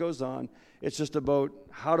stuff that goes on. It's just about,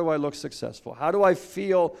 how do I look successful? How do I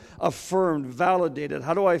feel affirmed, validated?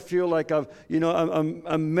 How do I feel like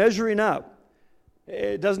I'm measuring up?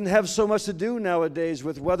 It doesn't have so much to do nowadays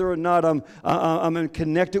with whether or not I'm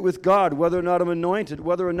connected with God, whether or not I'm anointed,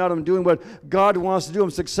 whether or not I'm doing what God wants to do.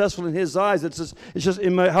 I'm successful in His eyes. It's just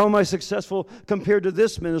how am I successful compared to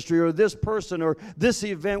this ministry or this person or this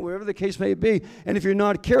event, wherever the case may be. And if you're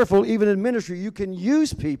not careful, even in ministry, you can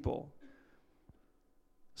use people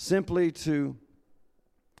simply to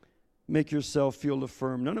make yourself feel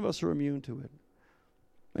affirmed. None of us are immune to it.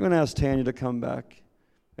 I'm going to ask Tanya to come back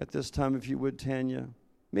at this time, if you would, Tanya.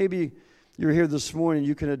 Maybe you're here this morning,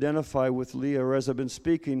 you can identify with Leah, or as I've been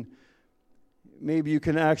speaking, maybe you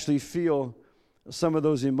can actually feel some of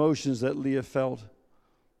those emotions that Leah felt.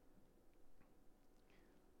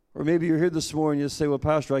 Or maybe you're here this morning and you say, well,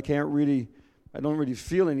 Pastor, I don't really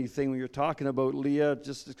feel anything when you're talking about Leah.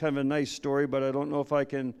 Just it's kind of a nice story, but I don't know if I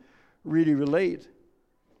can really relate.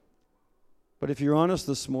 But if you're honest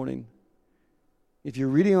this morning, if you're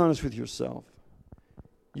really honest with yourself,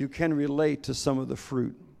 you can relate to some of the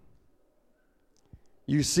fruit.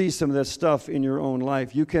 You see some of that stuff in your own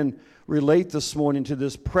life. You can relate this morning to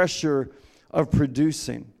this pressure of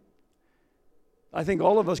producing. I think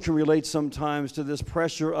all of us can relate sometimes to this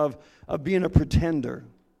pressure of being a pretender,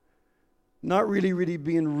 not really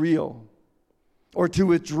being real, or to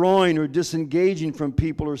withdrawing or disengaging from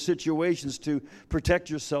people or situations to protect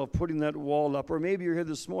yourself, putting that wall up. Or maybe you're here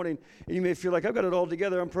this morning and you may feel like, I've got it all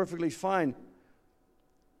together, I'm perfectly fine.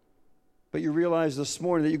 But you realize this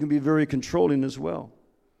morning that you can be very controlling as well.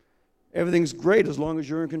 Everything's great as long as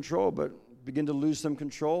you're in control, but begin to lose some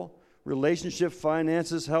control, relationship,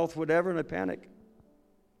 finances, health, whatever, and I panic.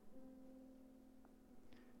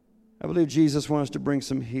 I believe Jesus wants to bring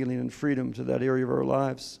some healing and freedom to that area of our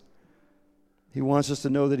lives. He wants us to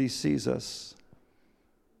know that He sees us.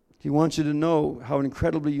 He wants you to know how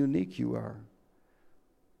incredibly unique you are.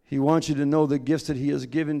 He wants you to know the gifts that He has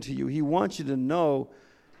given to you. He wants you to know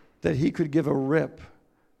that He could give a rip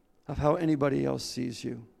of how anybody else sees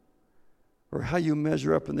you or how you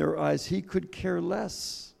measure up in their eyes. He could care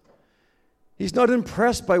less. He's not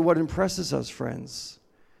impressed by what impresses us, friends.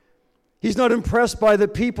 He's not impressed by the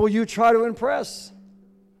people you try to impress.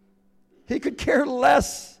 He could care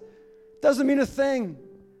less. Doesn't mean a thing.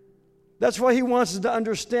 That's why He wants us to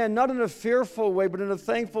understand, not in a fearful way, but in a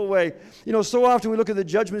thankful way. You know, so often we look at the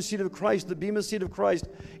judgment seat of Christ, the bema seat of Christ,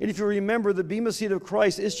 and if you remember, the bema seat of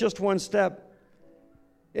Christ is just one step.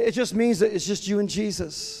 It just means that it's just you and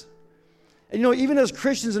Jesus. And you know, even as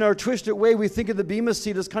Christians in our twisted way, we think of the bema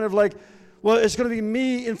seat as kind of like, well, it's going to be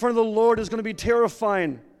me in front of the Lord. It's going to be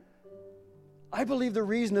terrifying. I believe the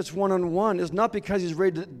reason it's one-on-one is not because He's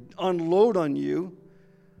ready to unload on you.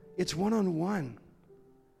 It's one-on-one.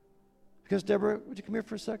 Because, Deborah, would you come here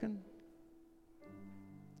for a second?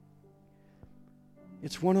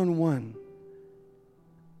 It's one-on-one.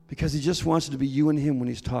 Because He just wants it to be you and Him when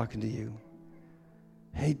He's talking to you.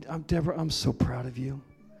 Hey, Deborah, I'm so proud of you.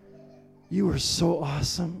 You are so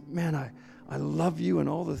awesome. Man, I love you and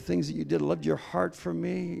all the things that you did. I loved your heart for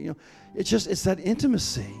me. You know, it's that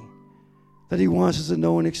intimacy that He wants us to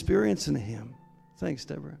know and experience in Him. Thanks,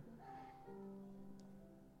 Deborah.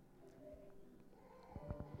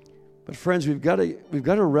 But friends, we've got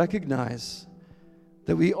to recognize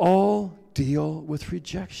that we all deal with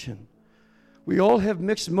rejection. We all have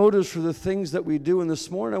mixed motives for the things that we do. And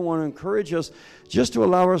this morning I want to encourage us just to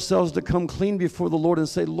allow ourselves to come clean before the Lord and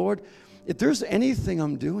say, Lord, if there's anything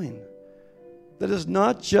I'm doing that is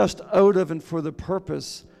not just out of and for the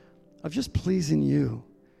purpose of just pleasing You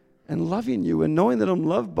and loving You and knowing that I'm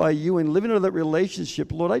loved by You and living out that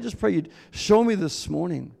relationship, Lord, I just pray You'd show me this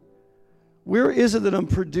morning. Where is it that I'm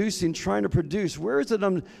trying to produce? Where is it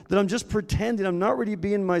that I'm just pretending? I'm not really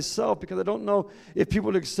being myself because I don't know if people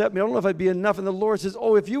would accept me. I don't know if I'd be enough. And the Lord says,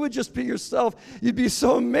 oh, if you would just be yourself, you'd be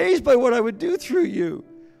so amazed by what I would do through you.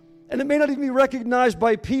 And it may not even be recognized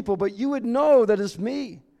by people, but you would know that it's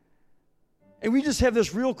me. And we just have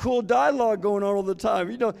this real cool dialogue going on all the time.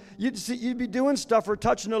 You know, you'd be doing stuff or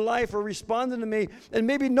touching a life or responding to me, and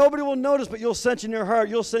maybe nobody will notice, but you'll sense in your heart,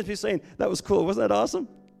 you'll sense me saying, that was cool. Wasn't that awesome?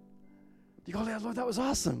 You go, yeah, Lord, that was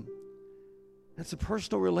awesome. That's a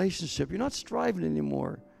personal relationship. You're not striving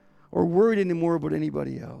anymore or worried anymore about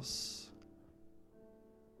anybody else.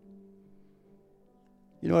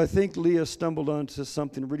 You know, I think Leah stumbled onto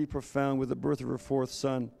something really profound with the birth of her fourth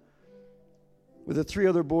son. With the three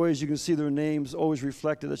other boys, you can see their names always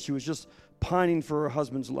reflected that she was just pining for her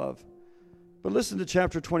husband's love. But listen to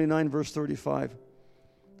chapter 29, verse 35.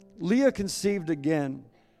 Leah conceived again.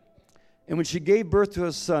 And when she gave birth to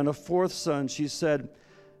a son, a fourth son, she said,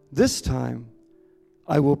 this time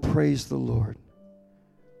I will praise the Lord.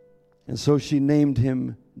 And so she named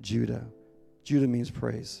him Judah. Judah means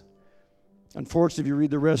praise. Unfortunately, if you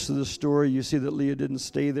read the rest of the story, you see that Leah didn't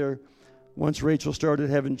stay there. Once Rachel started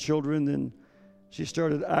having children, then she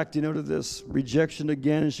started acting out of this rejection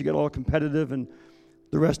again, and she got all competitive, and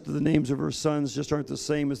the rest of the names of her sons just aren't the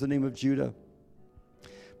same as the name of Judah.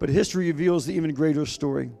 But history reveals the even greater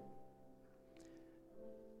story.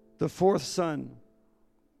 The fourth son,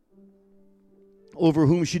 over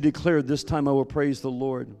whom she declared, this time I will praise the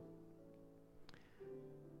Lord.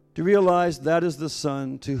 Do you realize that is the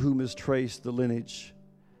son to whom is traced the lineage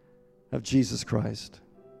of Jesus Christ.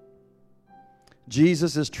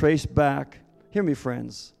 Jesus is traced back. Hear me,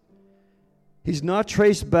 friends. He's not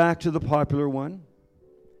traced back to the popular one.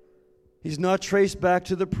 He's not traced back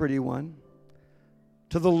to the pretty one,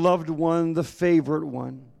 to the loved one, the favorite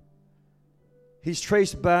one. He's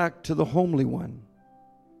traced back to the homely one,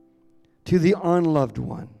 to the unloved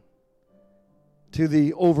one, to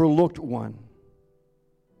the overlooked one.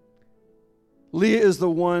 Leah is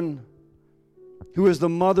the one who is the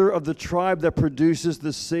mother of the tribe that produces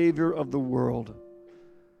the Savior of the world.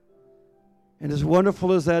 And as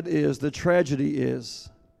wonderful as that is, the tragedy is,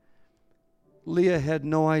 Leah had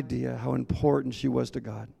no idea how important she was to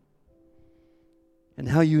God and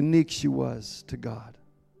how unique she was to God.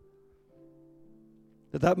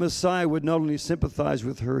 That Messiah would not only sympathize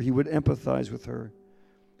with her, he would empathize with her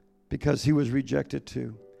because he was rejected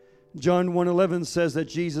too. John 1:11 says that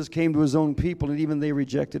Jesus came to his own people and even they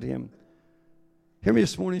rejected him. Hear me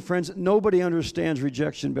this morning, friends. Nobody understands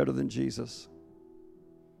rejection better than Jesus.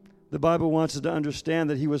 The Bible wants us to understand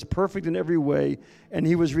that he was perfect in every way, and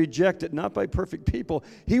he was rejected not by perfect people.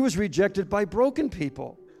 He was rejected by broken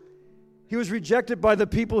people. He was rejected by the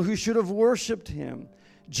people who should have worshiped him.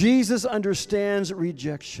 Jesus understands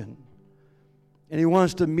rejection, and he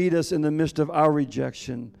wants to meet us in the midst of our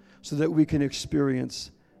rejection so that we can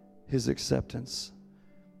experience his acceptance.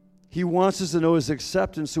 He wants us to know his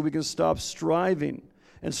acceptance so we can stop striving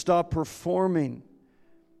and stop performing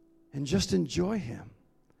and just enjoy him.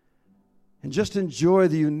 And just enjoy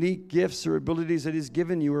the unique gifts or abilities that he's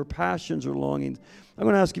given you, or passions or longings. I'm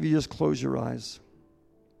going to ask if you just close your eyes.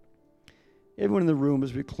 Everyone in the room,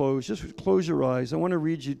 as we close, just close your eyes. I want to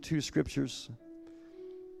read you 2 scriptures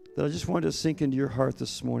that I just want to sink into your heart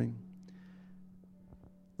this morning.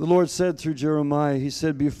 The Lord said through Jeremiah, he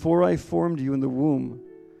said, "Before I formed you in the womb,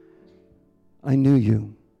 I knew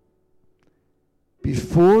you.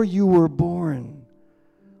 Before you were born,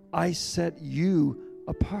 I set you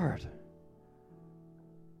apart.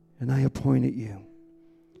 And I appointed you."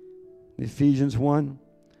 In Ephesians 1,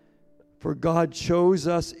 "For God chose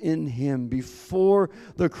us in him before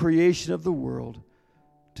the creation of the world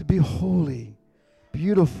to be holy,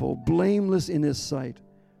 beautiful, blameless in his sight.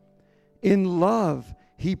 In love,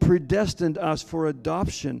 he predestined us for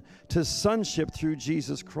adoption to sonship through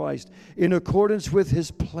Jesus Christ, in accordance with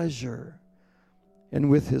his pleasure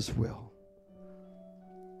and with his will."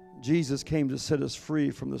 Jesus came to set us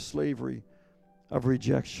free from the slavery of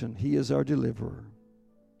rejection. He is our deliverer.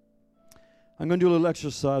 I'm going to do a little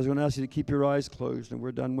exercise. I'm going to ask you to keep your eyes closed, and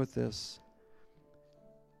we're done with this.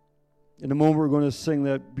 In a moment, we're going to sing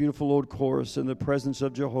that beautiful old chorus, "In the Presence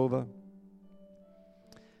of Jehovah."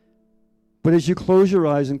 But as you close your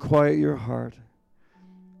eyes and quiet your heart,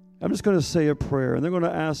 I'm just going to say a prayer, and they're going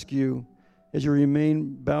to ask you, as you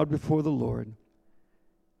remain bowed before the Lord,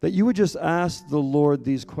 that you would just ask the Lord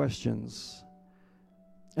these questions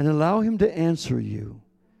and allow him to answer you.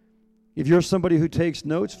 If you're somebody who takes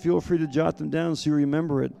notes, feel free to jot them down so you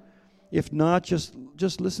remember it. If not, just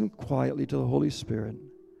listen quietly to the Holy Spirit.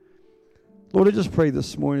 Lord, I just pray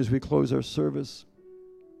this morning as we close our service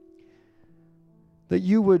that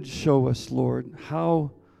you would show us, Lord,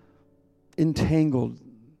 how entangled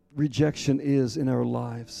rejection is in our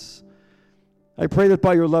lives. I pray that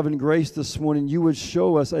by your love and grace this morning, you would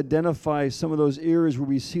show us, identify some of those areas where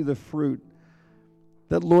we see the fruit.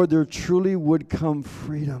 That, Lord, there truly would come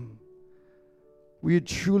freedom. We would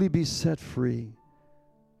truly be set free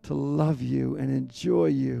to love you and enjoy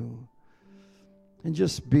you and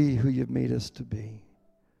just be who you've made us to be.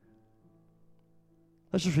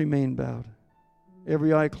 Let's just remain bowed,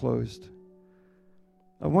 every eye closed.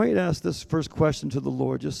 I want you to ask this first question to the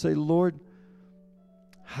Lord. Just say, "Lord,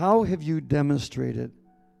 how have you demonstrated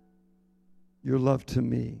your love to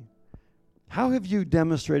me? How have you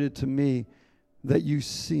demonstrated to me that you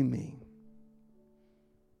see me?"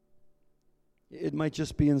 It might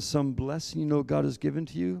just be in some blessing you know God has given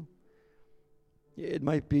to you. It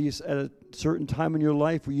might be at a certain time in your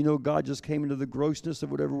life where you know God just came into the grossness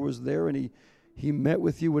of whatever was there and he met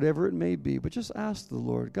with you, whatever it may be. But just ask the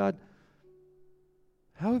Lord, "God,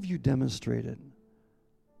 how have you demonstrated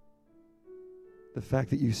the fact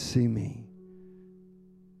that you see me?"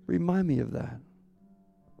 Remind me of that.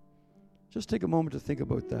 Just take a moment to think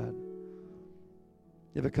about that.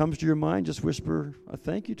 If it comes to your mind, just whisper a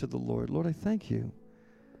thank you to the Lord. "Lord, I thank you.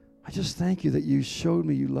 I just thank you that you showed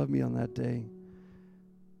me you love me on that day.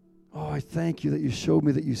 Oh, I thank you that you showed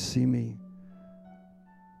me that you see me."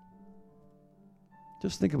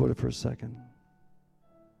 Just think about it for a second.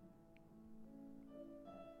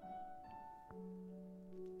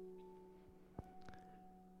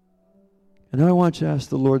 And now I want you to ask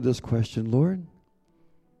the Lord this question. "Lord,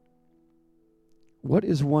 What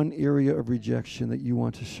is one area of rejection that you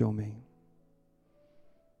want to show me?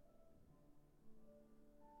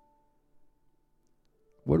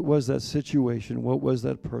 What was that situation? What was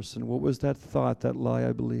that person? What was that thought, that lie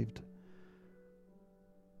I believed?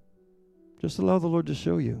 Just allow the Lord to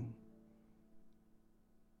show you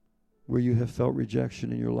where you have felt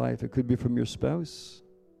rejection in your life. It could be from your spouse,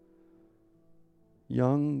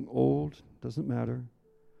 young, old, doesn't matter.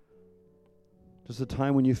 Just a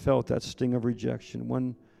time when you felt that sting of rejection.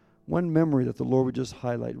 One memory that the Lord would just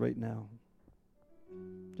highlight right now.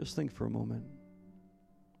 Just think for a moment.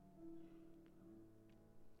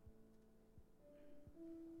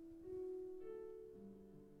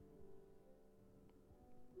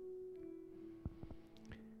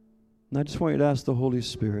 And I just want you to ask the Holy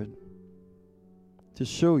Spirit to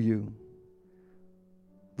show you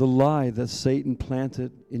the lie that Satan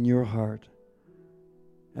planted in your heart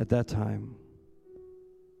at that time.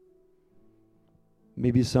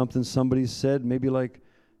 Maybe something somebody said, maybe like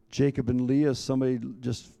Jacob and Leah, somebody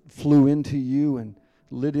just flew into you and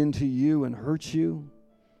lit into you and hurt you.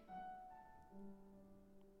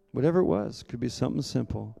 Whatever it was, could be something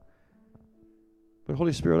simple. But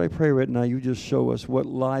Holy Spirit, I pray right now you just show us what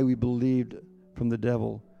lie we believed from the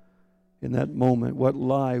devil in that moment, what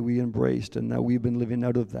lie we embraced, and now we've been living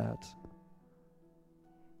out of that.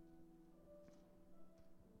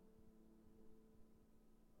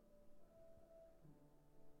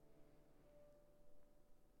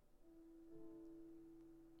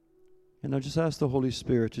 And now just ask the Holy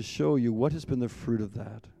Spirit to show you what has been the fruit of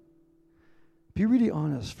that. Be really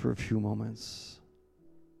honest for a few moments.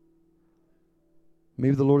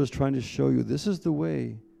 Maybe the Lord is trying to show you this is the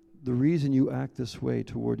way, the reason you act this way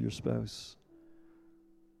toward your spouse.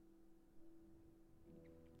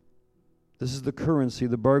 This is the currency,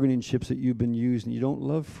 the bargaining chips that you've been using. You don't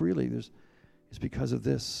love freely. It's because of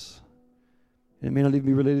this. And it may not even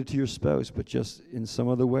be related to your spouse, but just in some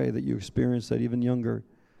other way that you experienced that even younger,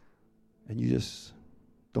 and you just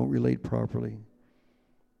don't relate properly.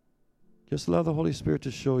 Just allow the Holy Spirit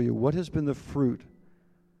to show you what has been the fruit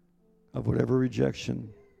of whatever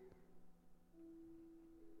rejection.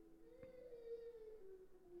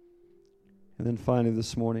 And then finally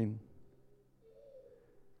this morning,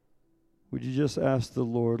 would you just ask the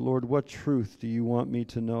Lord, Lord, what truth do you want me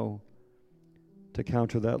to know to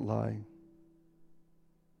counter that lie?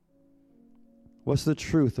 What's the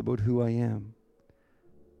truth about who I am?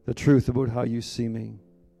 The truth about how you see me?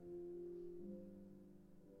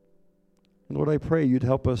 And Lord, I pray you'd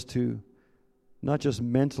help us to not just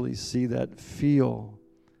mentally see that, feel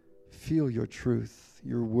your truth,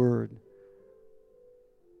 your word,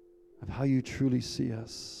 of how you truly see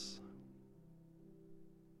us.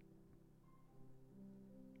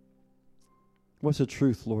 What's the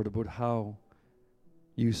truth, Lord, about how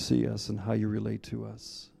you see us and how you relate to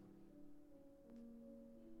us?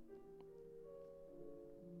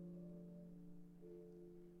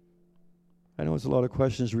 I know it's a lot of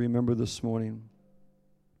questions to remember this morning.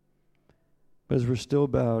 But as we're still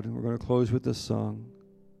bowed, and we're going to close with this song,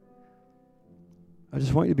 I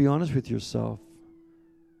just want you to be honest with yourself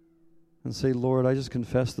and say, Lord, I just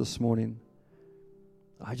confess this morning.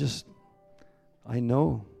 I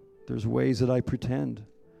know there's ways that I pretend.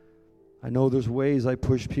 I know there's ways I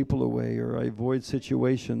push people away or I avoid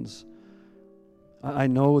situations. I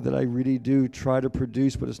know that I really do try to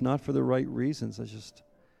produce, but it's not for the right reasons.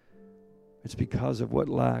 It's because of what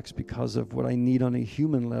lacks, because of what I need on a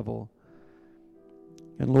human level.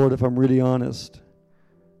 And Lord, if I'm really honest,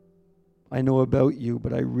 I know about you,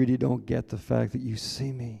 but I really don't get the fact that you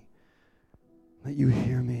see me, that you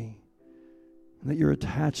hear me, and that you're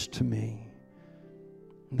attached to me,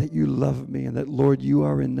 and that you love me, and that, Lord, you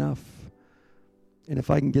are enough. And if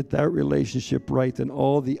I can get that relationship right, then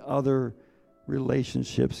all the other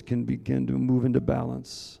relationships can begin to move into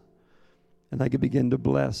balance. And I can begin to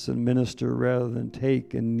bless and minister rather than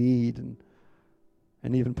take and need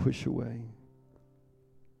and even push away.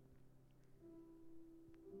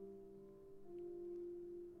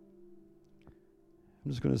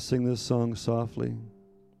 I'm just going to sing this song softly.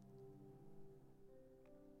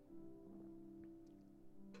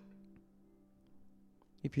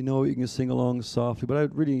 If you know it, you can sing along softly, but I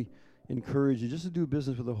would really encourage you just to do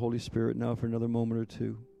business with the Holy Spirit now for another moment or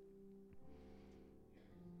two.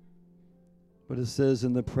 But it says,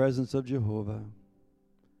 in the presence of Jehovah,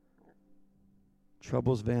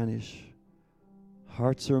 troubles vanish,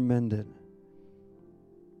 hearts are mended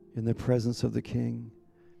in the presence of the King.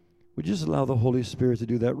 Would you just allow the Holy Spirit to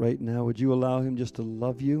do that right now? Would you allow him just to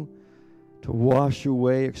love you, to wash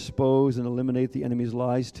away, expose, and eliminate the enemy's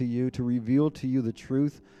lies to you, to reveal to you the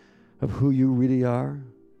truth of who you really are?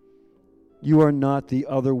 You are not the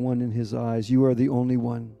other one in his eyes. You are the only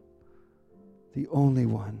one. The only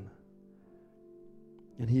one.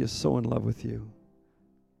 And he is so in love with you.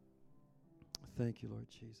 Thank you, Lord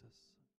Jesus.